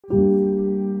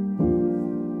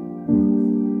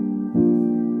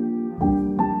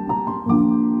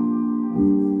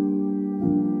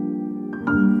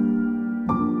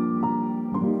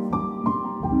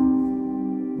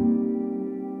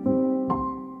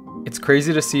It's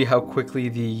crazy to see how quickly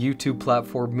the YouTube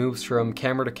platform moves from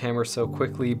camera to camera so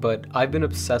quickly, but I've been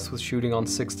obsessed with shooting on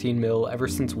 16mm ever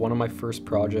since one of my first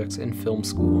projects in film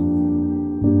school.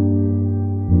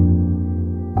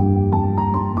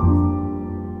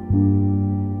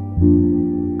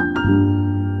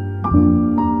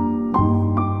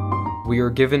 We were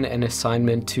given an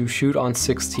assignment to shoot on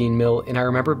 16mm, and I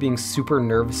remember being super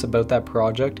nervous about that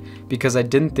project because I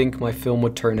didn't think my film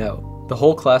would turn out. The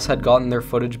whole class had gotten their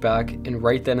footage back, and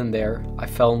right then and there, I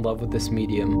fell in love with this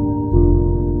medium.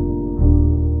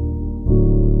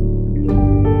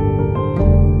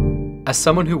 As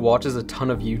someone who watches a ton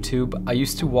of YouTube, I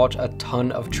used to watch a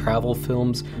ton of travel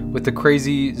films with the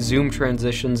crazy zoom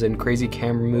transitions and crazy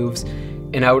camera moves,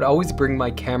 and I would always bring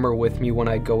my camera with me when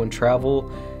I go and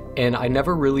travel, and I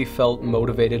never really felt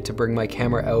motivated to bring my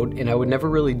camera out, and I would never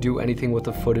really do anything with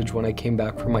the footage when I came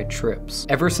back from my trips.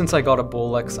 Ever since I got a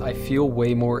Bolex, I feel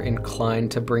way more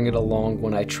inclined to bring it along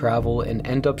when I travel and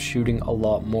end up shooting a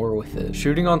lot more with it.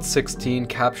 Shooting on 16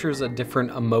 captures a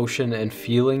different emotion and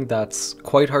feeling that's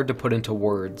quite hard to put into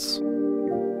words.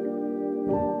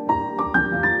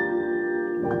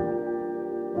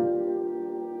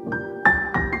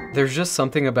 There's just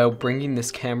something about bringing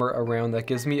this camera around that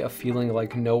gives me a feeling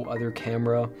like no other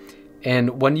camera,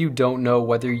 and when you don't know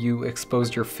whether you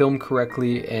exposed your film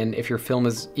correctly and if your film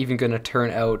is even going to turn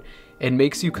out, it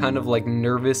makes you kind of like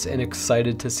nervous and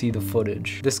excited to see the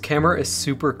footage. This camera is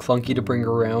super clunky to bring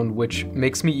around, which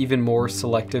makes me even more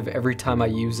selective every time I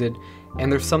use it, and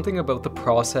there's something about the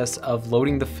process of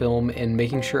loading the film and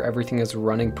making sure everything is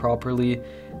running properly.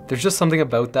 There's just something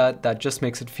about that just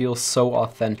makes it feel so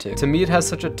authentic. To me, it has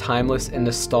such a timeless and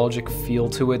nostalgic feel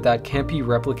to it that can't be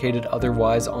replicated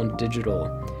otherwise on digital.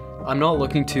 I'm not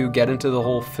looking to get into the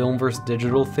whole film versus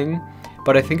digital thing,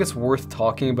 but I think it's worth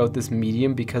talking about this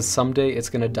medium because someday it's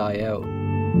gonna die out.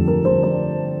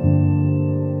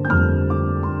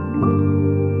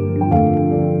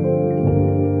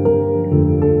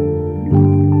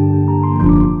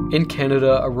 In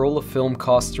Canada, a roll of film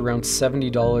costs around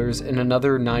 $70 and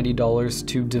another $90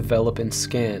 to develop and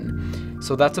scan.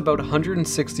 So that's about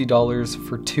 $160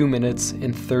 for 2 minutes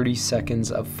and 30 seconds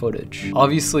of footage.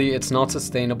 Obviously, it's not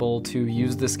sustainable to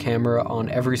use this camera on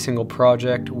every single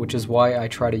project, which is why I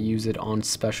try to use it on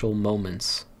special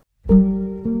moments.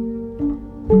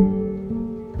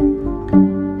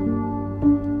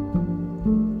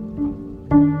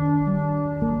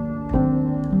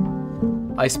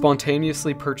 I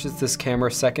spontaneously purchased this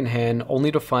camera secondhand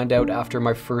only to find out after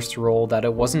my first roll that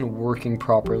it wasn't working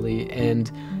properly,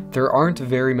 and there aren't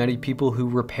very many people who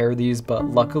repair these, but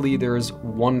luckily there is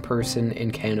one person in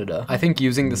Canada. I think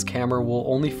using this camera will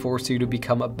only force you to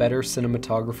become a better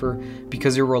cinematographer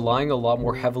because you're relying a lot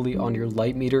more heavily on your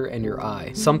light meter and your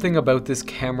eye. Something about this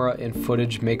camera and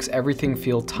footage makes everything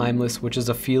feel timeless, which is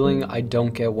a feeling I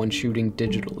don't get when shooting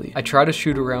digitally. I try to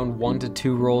shoot around 1 to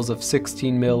 2 rolls of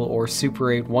 16mm or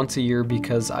Super 8 once a year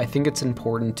because I think it's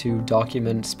important to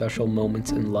document special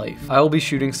moments in life. I will be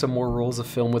shooting some more rolls of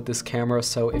film with this camera,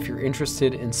 so if you're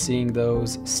interested in seeing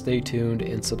those, stay tuned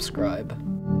and subscribe.